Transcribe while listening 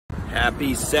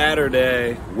Happy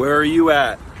Saturday. Where are you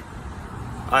at?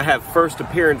 I have first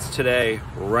appearance today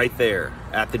right there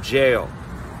at the jail.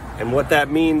 And what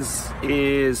that means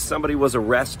is somebody was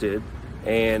arrested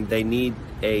and they need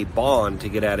a bond to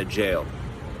get out of jail.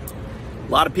 A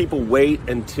lot of people wait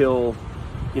until,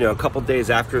 a couple days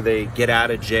after they get out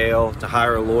of jail to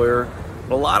hire a lawyer.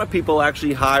 But a lot of people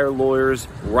actually hire lawyers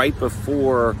right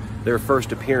before their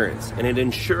first appearance. And it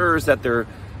ensures that they're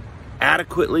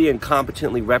adequately and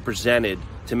competently represented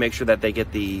to make sure that they get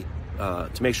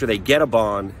a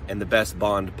bond and the best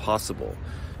bond possible.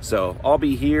 So I'll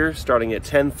be here starting at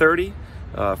 10:30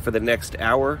 for the next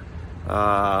hour,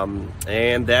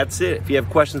 and that's it. If you have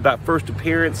questions about first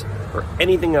appearance or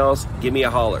anything else, give me a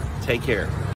holler. Take care.